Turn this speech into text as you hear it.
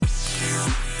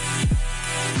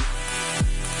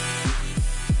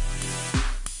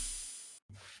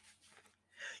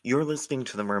You're listening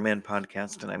to the Merman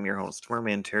podcast, and I'm your host,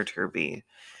 Merman B.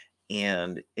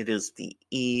 And it is the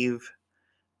eve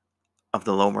of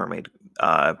the Low Mermaid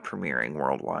premiering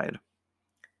worldwide.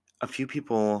 A few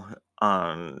people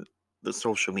on the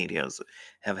social medias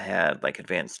have had like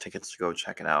advanced tickets to go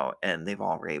check it out, and they've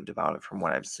all raved about it from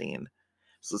what I've seen.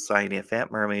 Society of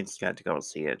Fat Mermaids got to go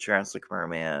see it. Jurassic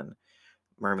Merman,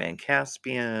 Merman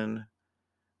Caspian,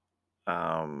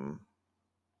 um,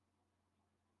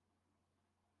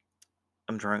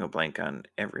 I'm drawing a blank on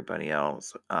everybody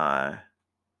else.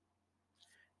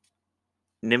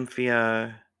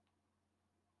 Nymphia.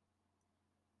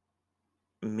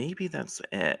 Maybe that's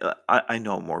it. I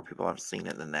know more people have seen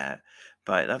it than that,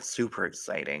 but that's super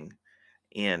exciting,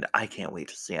 and I can't wait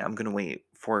to see it. I'm gonna wait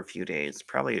for a few days,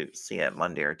 probably see it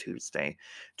Monday or Tuesday,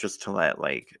 just to let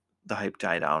like the hype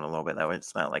die down a little bit. That way,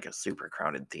 it's not like a super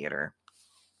crowded theater.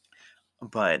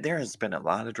 But there has been a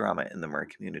lot of drama in the Mer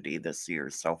community this year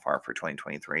so far for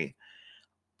 2023.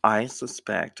 I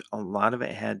suspect a lot of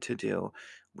it had to do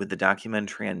with the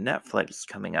documentary on Netflix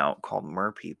coming out called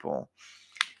MerPeople.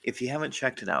 If you haven't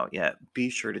checked it out yet, be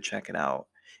sure to check it out.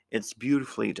 It's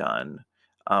beautifully done,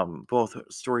 both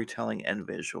storytelling and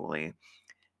visually.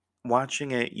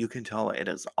 Watching it, you can tell it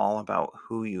is all about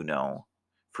who you know,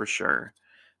 for sure.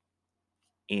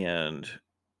 And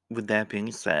with that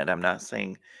being said, I'm not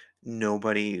saying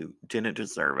nobody didn't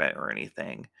deserve it or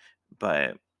anything,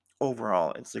 but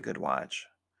overall, it's a good watch.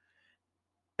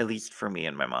 At least for me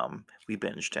and my mom. We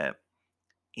binged it.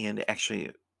 And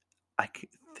actually,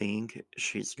 think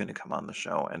she's going to come on the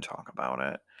show and talk about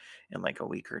it in like a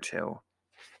week or two.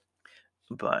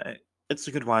 But it's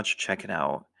a good watch. Check it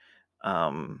out.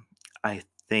 Um, I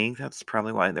think that's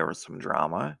probably why there was some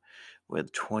drama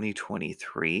with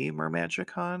 2023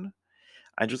 Mermagicon.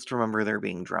 I just remember there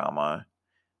being drama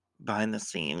behind the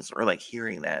scenes, or like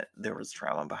hearing that there was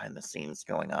drama behind the scenes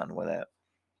going on with it.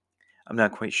 I'm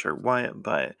not quite sure what,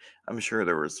 but I'm sure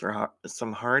there was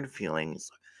some hard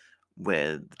feelings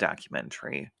with the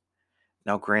documentary.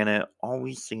 Now, granted, all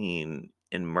we've seen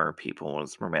in MerPeople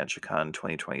was Mermagicon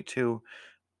 2022,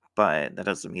 but that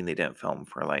doesn't mean they didn't film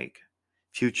for like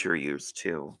future use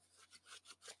too.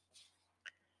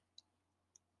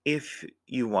 If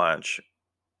you watch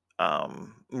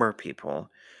MerPeople,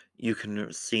 you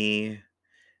can see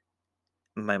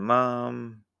my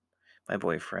mom, my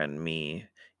boyfriend, me,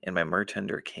 and my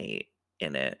mertender Kate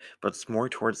in it. But it's more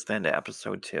towards the end of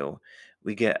episode 2.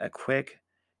 We get a quick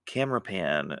camera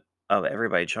pan of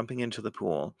everybody jumping into the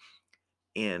pool,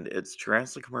 and it's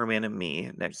Jurassic Merman and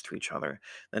me next to each other.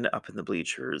 Then up in the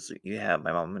bleachers, you have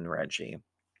my mom and Reggie.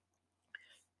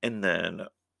 And then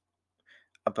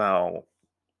about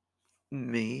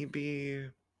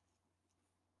maybe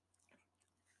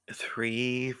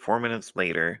 3, 4 minutes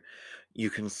later, you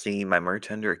can see my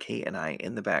mertender Kate and I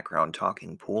in the background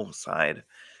talking poolside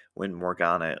when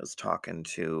Morgana is talking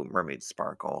to Mermaid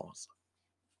Sparkles.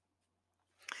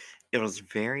 It was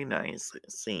very nice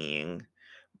seeing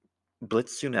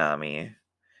Blitz Tsunami,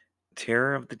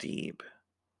 Terror of the Deep,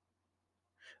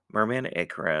 Merman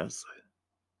Icarus,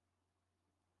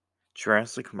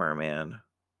 Jurassic Merman,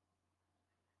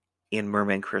 and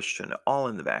Merman Christian all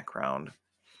in the background.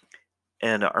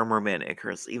 And our Merman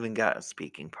Icarus even got a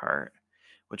speaking part,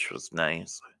 which was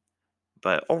nice.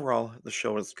 But overall, the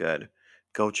show is good.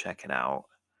 Go check it out.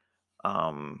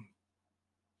 Um,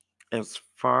 as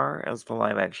far as the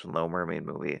live action Little Mermaid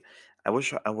movie, I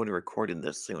wish I would have recorded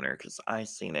this sooner because I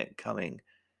seen it coming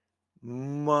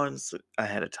months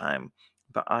ahead of time.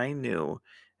 But I knew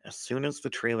as soon as the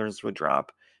trailers would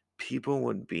drop, people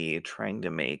would be trying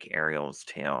to make Ariel's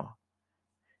tail.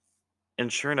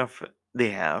 And sure enough, they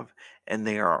have, and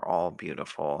they are all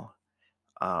beautiful.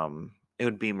 It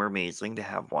would be amazing to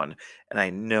have one, and I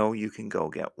know you can go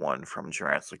get one from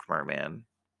Jurassic Merman.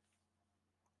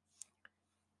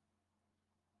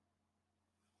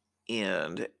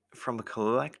 And from a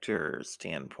collector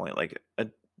standpoint, like a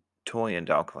toy and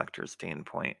doll collector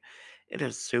standpoint, it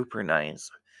is super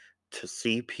nice to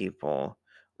see people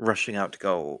rushing out to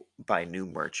go buy new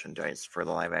merchandise for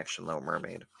the live action Little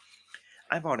Mermaid.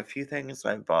 I bought a few things.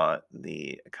 I bought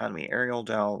the Economy Ariel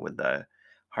doll with the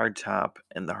hard top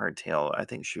and the hardtail. I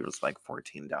think she was like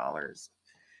 $14.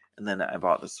 And then I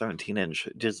bought the 17-inch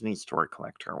Disney Store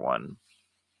Collector one.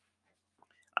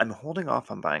 I'm holding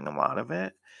off on buying a lot of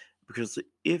it because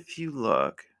if you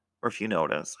look or if you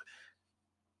notice,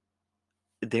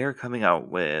 they're coming out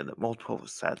with multiple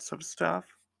sets of stuff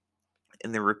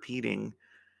and they're repeating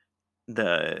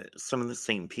the some of the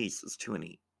same pieces to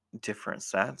any different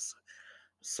sets.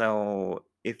 So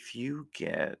if you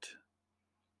get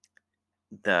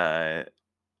the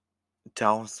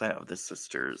doll set of the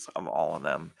sisters, of all of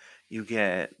them. You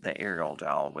get the Ariel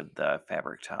doll with the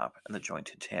fabric top and the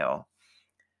jointed tail.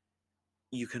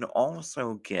 You can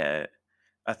also get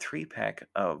a 3-pack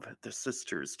of the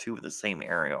sisters, two of the same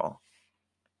Ariel.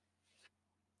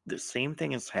 The same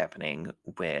thing is happening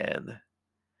with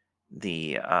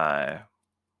the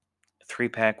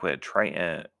 3-pack with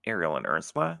Triton, Ariel, and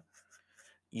Ursula.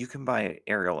 You can buy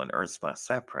Ariel and Ursula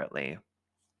separately,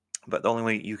 but the only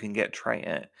way you can get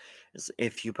Triton is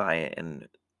if you buy it in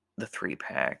the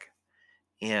 3-pack.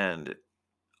 And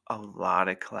a lot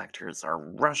of collectors are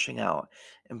rushing out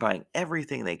and buying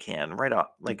everything they can right off,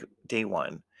 like day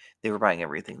one. They were buying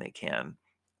everything they can,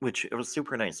 which it was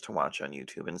super nice to watch on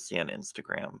YouTube and see on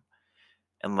Instagram.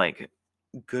 And like,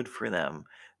 good for them.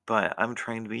 But I'm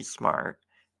trying to be smart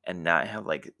and not have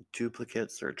like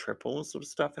duplicates or triples of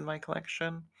stuff in my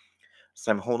collection.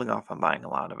 So I'm holding off on buying a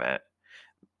lot of it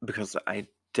because I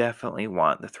definitely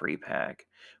want the 3-pack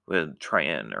with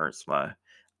Triton and Ursula.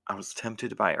 I was tempted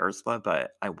to buy Ursula,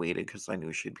 but I waited because I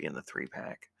knew she'd be in the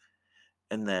 3-pack.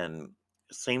 And then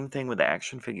same thing with the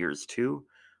action figures too,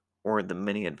 or the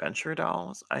mini adventure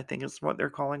dolls, I think is what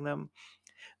they're calling them.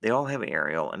 They all have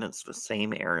Ariel, and it's the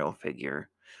same Ariel figure.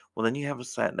 Well, then you have a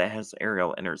set that has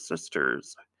Ariel and her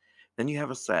sisters. Then you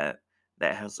have a set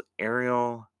that has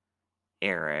Ariel,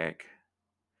 Eric,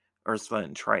 Ursula,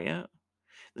 and Triton.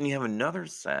 Then you have another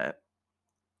set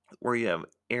where you have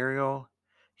Ariel,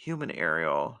 human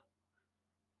Ariel,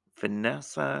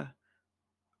 Vanessa,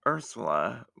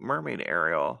 Ursula, Mermaid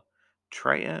Ariel,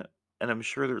 Triton, and I'm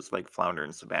sure there's like Flounder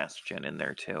and Sebastian in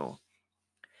there too.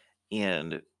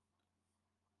 And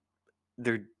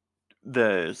they're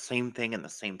the same thing in the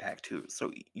same pack too.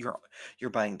 So you're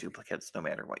buying duplicates no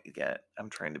matter what you get. I'm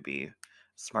trying to be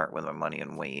smart with my money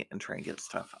and wait and try and get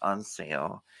stuff on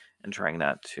sale and trying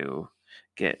not to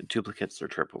get duplicates or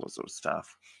triples of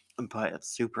stuff. But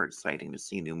it's super exciting to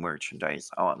see new merchandise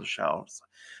out on the shelves,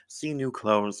 see new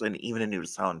clothes, and even a new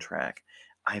soundtrack.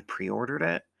 I pre-ordered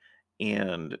it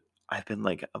and I've been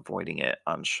like avoiding it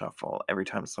on shuffle every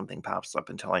time something pops up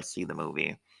until I see the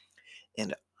movie,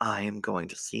 and I am going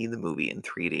to see the movie in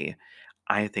 3D.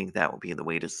 I think that will be the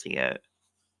way to see it.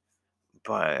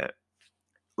 But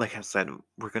like I said,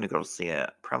 we're going to go see it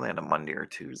probably on a Monday or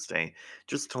Tuesday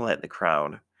just to let the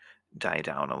crowd die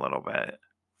down a little bit.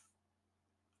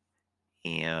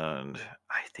 And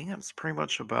I think that's pretty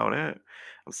much about it.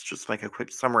 It's just like a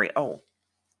quick summary. Oh,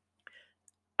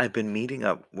 I've been meeting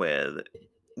up with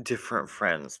different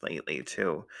friends lately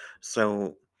too.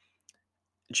 So,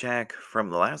 Jack from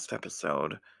the last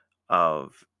episode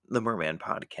of the Merman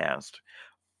podcast,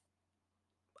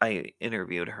 I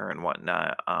interviewed her and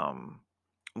whatnot.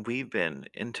 We've been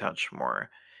in touch more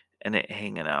and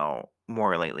hanging out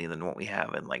more lately than what we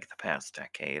have in like the past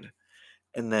decade.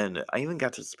 And then I even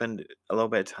got to spend a little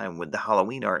bit of time with the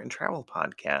Halloween Art and Travel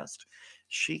podcast.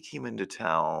 She came into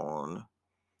town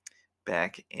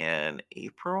back in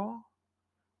April,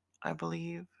 I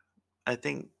believe. I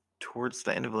think towards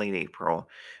the end of late April,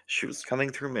 she was coming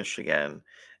through Michigan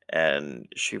and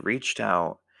she reached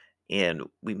out and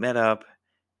we met up,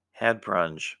 had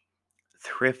brunch,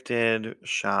 thrifted,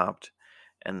 shopped,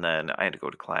 and then I had to go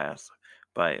to class.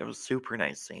 But it was super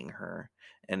nice seeing her.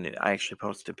 And I actually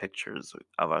posted pictures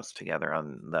of us together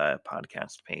on the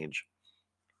podcast page.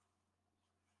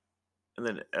 And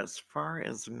then as far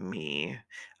as me,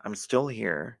 I'm still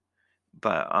here,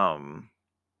 but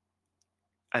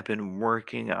I've been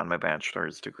working on my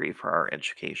bachelor's degree for art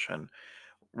education,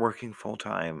 working full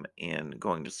time and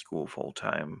going to school full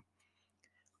time.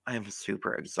 I am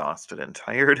super exhausted and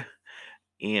tired,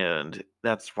 and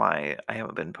that's why I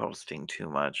haven't been posting too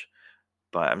much.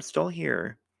 But I'm still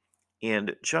here,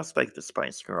 and just like the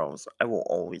Spice Girls, I will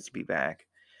always be back.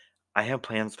 I have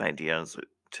plans and ideas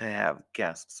to have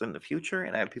guests in the future,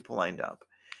 and I have people lined up.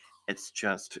 It's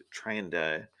just trying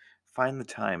to find the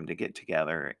time to get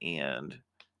together and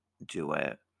do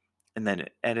it. And then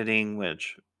editing,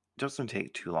 which doesn't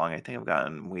take too long. I think I've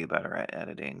gotten way better at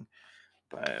editing.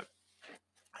 But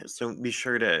so be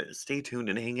sure to stay tuned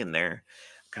and hang in there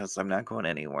because I'm not going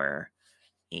anywhere.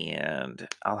 And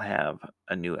I'll have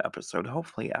a new episode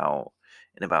hopefully out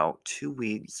in about 2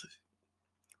 weeks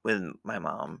with my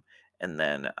mom. And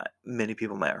then many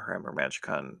people met her at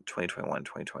MerMagicCon 2021,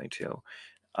 2022.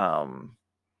 Um,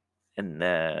 and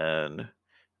then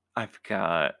I've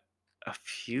got a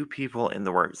few people in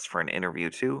the works for an interview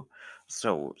too.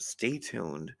 So stay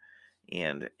tuned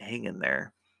and hang in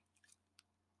there.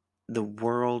 The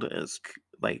world is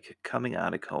like coming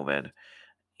out of COVID,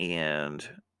 and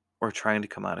we're trying to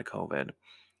come out of COVID,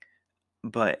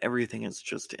 but everything is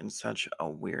just in such a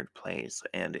weird place,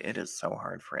 and it is so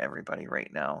hard for everybody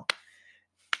right now.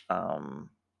 Um,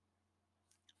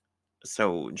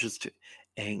 so just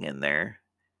hang in there.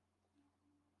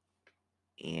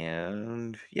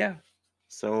 And yeah,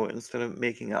 so instead of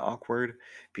making it awkward,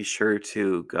 be sure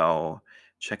to go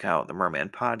check out the Merman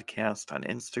podcast on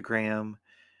Instagram.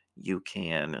 You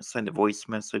can send a voice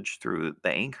message through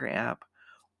the Anchor app,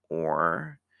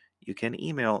 or you can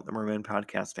email the merman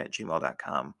podcast at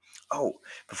gmail.com. Oh,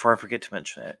 before I forget to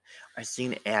mention it, I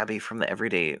seen Abby from the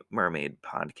Everyday Mermaid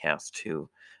podcast too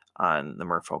on the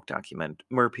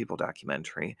Merpeople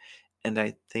documentary. And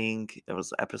I think it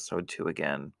was episode 2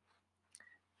 again.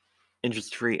 And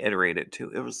just to reiterate it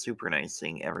too, it was super nice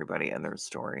seeing everybody and their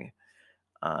story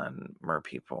on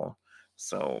Merpeople.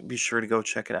 So be sure to go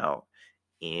check it out.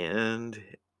 And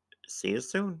see you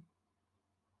soon.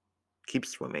 Keep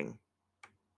swimming.